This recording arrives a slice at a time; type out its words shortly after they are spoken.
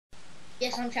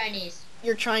Yes, I'm Chinese.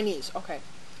 You're Chinese. Okay.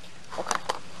 Okay.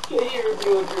 Can you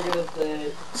review what you're gonna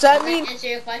say? Does that Can I mean? answer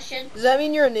your question? Does that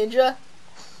mean you're a ninja?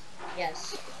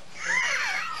 Yes.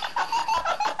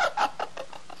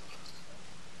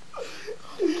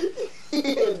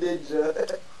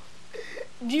 Ninja.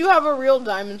 Do you have a real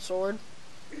diamond sword?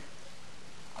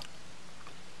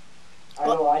 I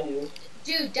know I do.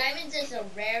 Dude, diamonds is the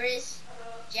rarest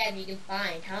gem you can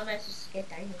find. How am I supposed to get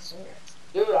diamond swords?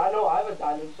 Dude, I know I have a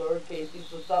diamond sword, Casey,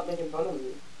 so stop making fun of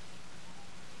me.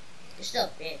 You're still a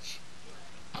bitch.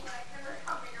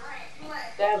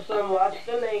 Samson, watch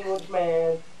the language,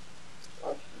 man.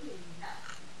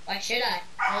 Why should I?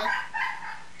 Huh?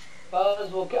 Cause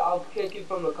I'll kick you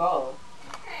from the call.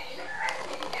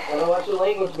 Gotta watch the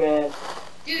language, man.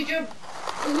 Dude, your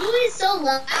blue is so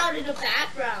loud in the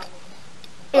background.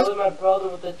 Brother, my brother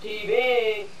with the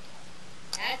TV.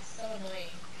 That's so annoying.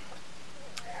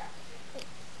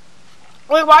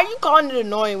 Wait, why are you calling it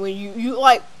annoying when you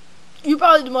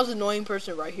probably the most annoying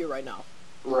person right here, right now.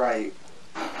 Right.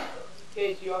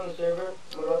 Case, you on the server?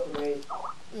 I'm about to raid.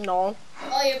 No.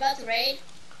 Oh, you're about to raid?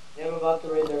 Yeah, I'm about to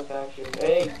raid their faction.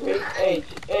 Hey,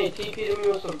 TP to me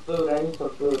with some food. I need some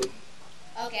food.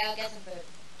 Okay, I'll get some food.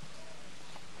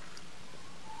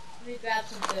 Let me grab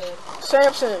some food.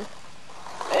 Samson.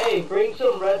 Hey, bring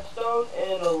some redstone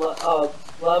and a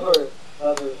lever.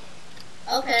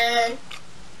 Okay.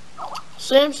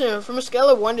 Samson, from a scale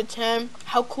of 1 to 10,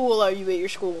 how cool are you at your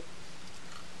school?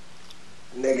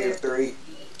 -3.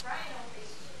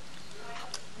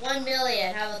 1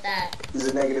 million, how about that? He's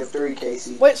a -3,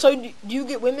 Casey. Wait, so do you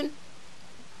get women?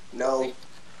 No.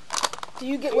 Do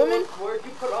you get women? Where'd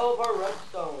you put all of our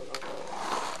redstone? Okay.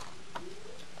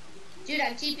 Dude,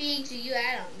 I'm TPing to you,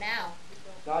 Adam, now.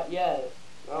 Not yet.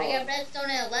 No. I got redstone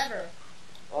and a lever.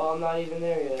 Oh, I'm not even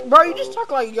there yet. Bro, you just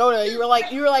talk like Yoda. You were like,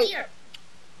 Here.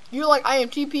 I am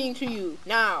TPing to you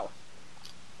now.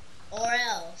 Or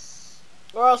else.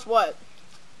 Or else what?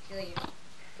 Kill you.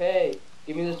 Hey,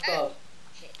 give me the stuff.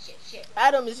 Shit.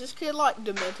 Adam, is this kid like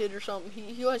demented or something?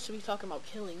 He likes to be talking about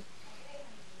killing.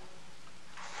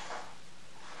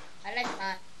 I like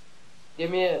that. Give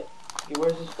me it.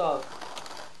 Where's the stuff?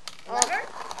 Lever?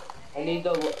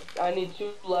 I need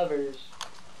 2 levers.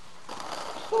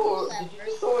 Oh, did you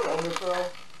just throw an ender pearl?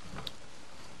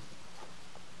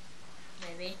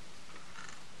 Maybe.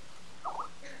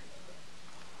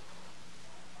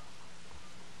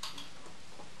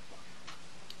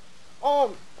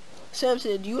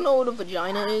 Samson, do you know what a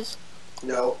vagina is?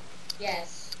 No.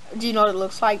 Yes. Do you know what it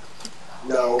looks like?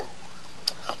 No.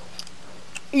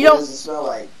 You What don't does it smell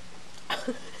like?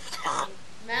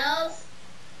 Smells?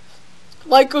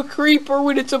 like a creeper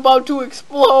when it's about to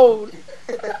explode.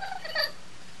 I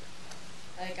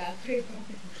got creeper.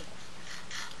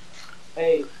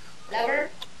 Hey. Lever?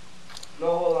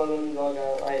 No, hold on, let me log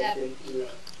out. I Yeah. didn't see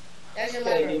it. There's your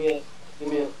Okay, lever. give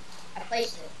me it. I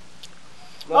placed it.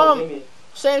 No, give me it.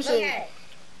 Samson. Look at it.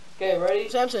 Okay, ready?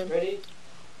 Samson. Ready?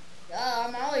 Oh,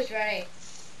 I'm always ready.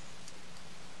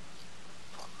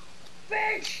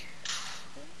 Bitch!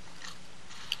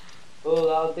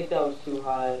 Oh, I think that was too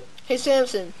high. Hey,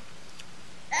 Samson.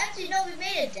 Actually, no, we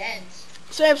made a dent.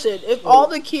 Samson, if all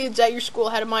the kids at your school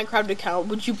had a Minecraft account,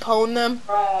 would you pwn them?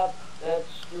 Crap, that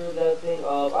screwed that thing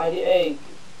up. Hey,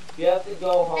 you have to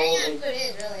go home. Depending on who it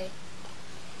is, really.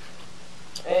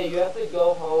 Hey, you have to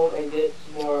go home and get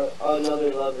some more,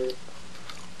 another lever.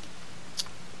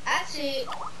 Actually,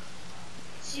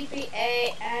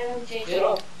 CPA, Adam, J. Get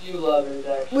a few levers,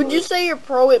 actually. Would you say you're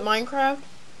pro at Minecraft?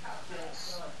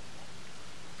 Yes.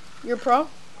 You're pro?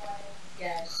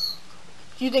 Yes.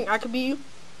 Do you think I could beat you?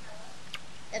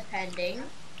 Depending.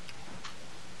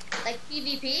 Like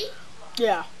PvP?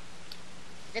 Yeah.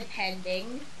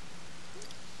 Depending.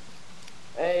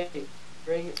 Hey,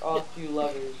 bring a few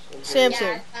levers. Samson.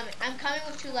 Yeah, I'm coming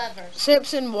with 2 levers.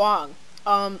 Samson Wong.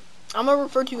 I'm gonna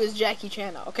refer to you as Jackie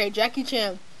Chan now. Okay, Jackie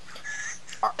Chan.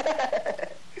 I'm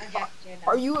Jackie Chan now.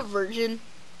 Are you a virgin?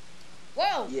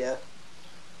 Whoa! Yeah.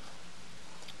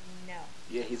 No.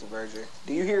 Yeah, he's a virgin.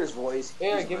 Do you hear his voice?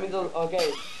 Here, He's a give me the, virgin.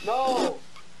 okay. No!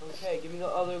 Okay, give me the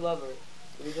other lever.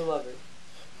 Give me the lever.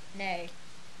 Nay.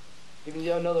 Give me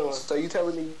another one. So you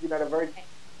telling me you're not a virgin?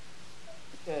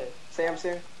 Okay.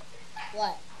 Samson?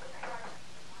 What?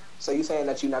 So you saying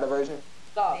that you're not a virgin?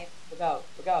 Stop. Look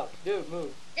out. Dude,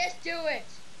 move. Just do it!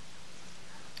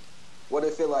 What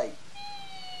did it feel like?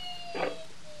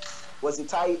 Was it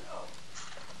tight?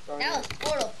 Darn That it. was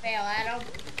total fail, Adam.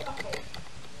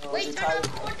 No, Wait, it turn off tight? the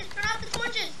torches! Turn off the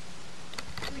torches!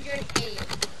 Dude, you're an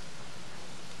idiot.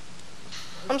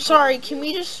 I'm sorry. Can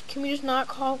we just not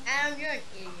call? Adam, you're an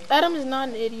idiot. Adam is not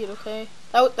an idiot. Okay.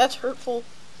 That's hurtful.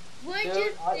 Would Dude,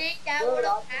 you think that would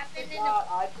have happened in the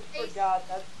I just forgot.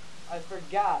 I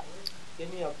forgot.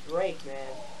 Give me a break, man.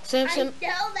 Samson, I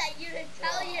yelled at you to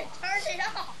tell you to turn it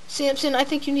off. Samson, I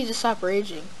think you need to stop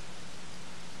raging.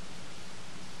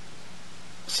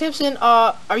 Samson,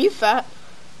 are you fat?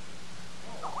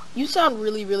 You sound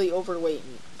really, really overweight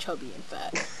and chubby and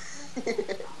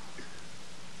fat.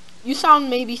 You sound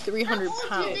maybe 300 How old do you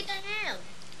pounds. think I am?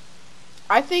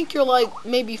 I think you're like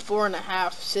maybe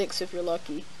 4.5, 6 if you're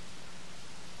lucky.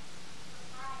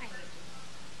 I hate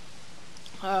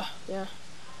you. Yeah.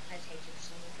 I just hate you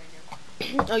so much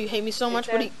right now. Oh, you hate me so much?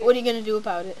 Samson. What are you gonna do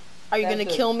about it? Are you gonna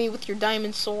Samson. kill me with your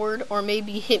diamond sword, or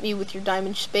maybe hit me with your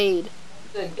diamond spade?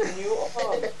 Samson,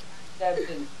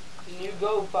 Samson, can you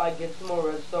go get some more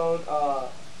redstone,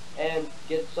 and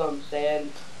get some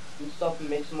sand and stuff and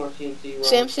make some more TNT runs?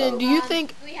 Samson, do you think?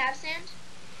 Do we have sand?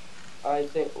 I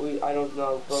don't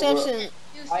know. But Samson,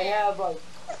 Two I sand. have like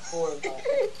 4 or 5.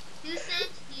 2 sand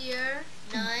here,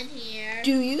 none here.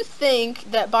 do you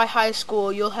think that by high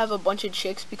school you'll have a bunch of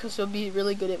chicks because you'll be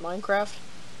really good at Minecraft?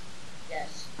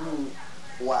 Yes.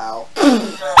 Wow.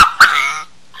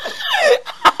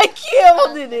 I can't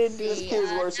hold it in, This dude.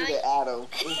 kid's worse than Adam.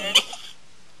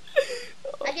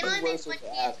 I can only make Worse one with the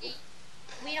TNT. apple.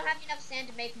 We don't have enough sand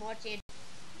to make more TNT.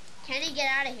 Kenny, get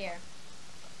out of here.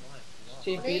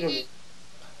 TP to me.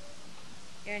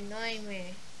 You're annoying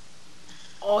me.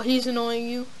 Oh, he's annoying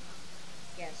you.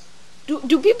 Yes.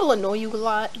 Do people annoy you a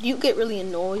lot? Do you get really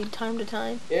annoyed time to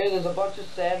time? Yeah, there's a bunch of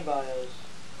sand bios.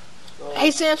 So,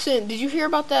 Hey Samson, did you hear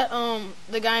about that?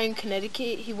 The guy in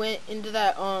Connecticut. He went into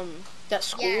that that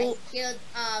school. Yeah, he killed,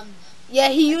 Yeah,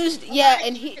 he used it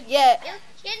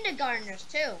was kindergartners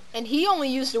too. and he only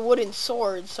used a wooden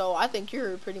sword. So I think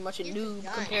you're pretty much a He's a noob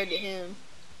gun. compared to him.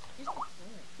 Just a gun.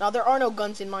 Now there are no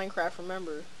guns in Minecraft.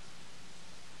 Remember?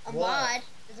 A mod.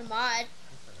 There's a mod.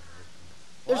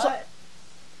 There's a, what?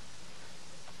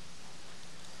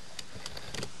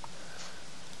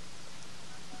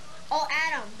 Oh,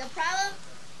 Adam, the problem...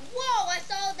 Whoa, I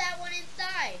saw that one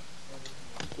inside.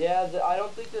 Yeah, I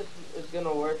don't think this is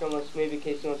gonna work unless maybe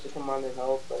Casey wants to come on and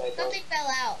help, but I don't. Something fell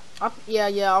out.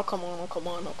 yeah, I'll come on.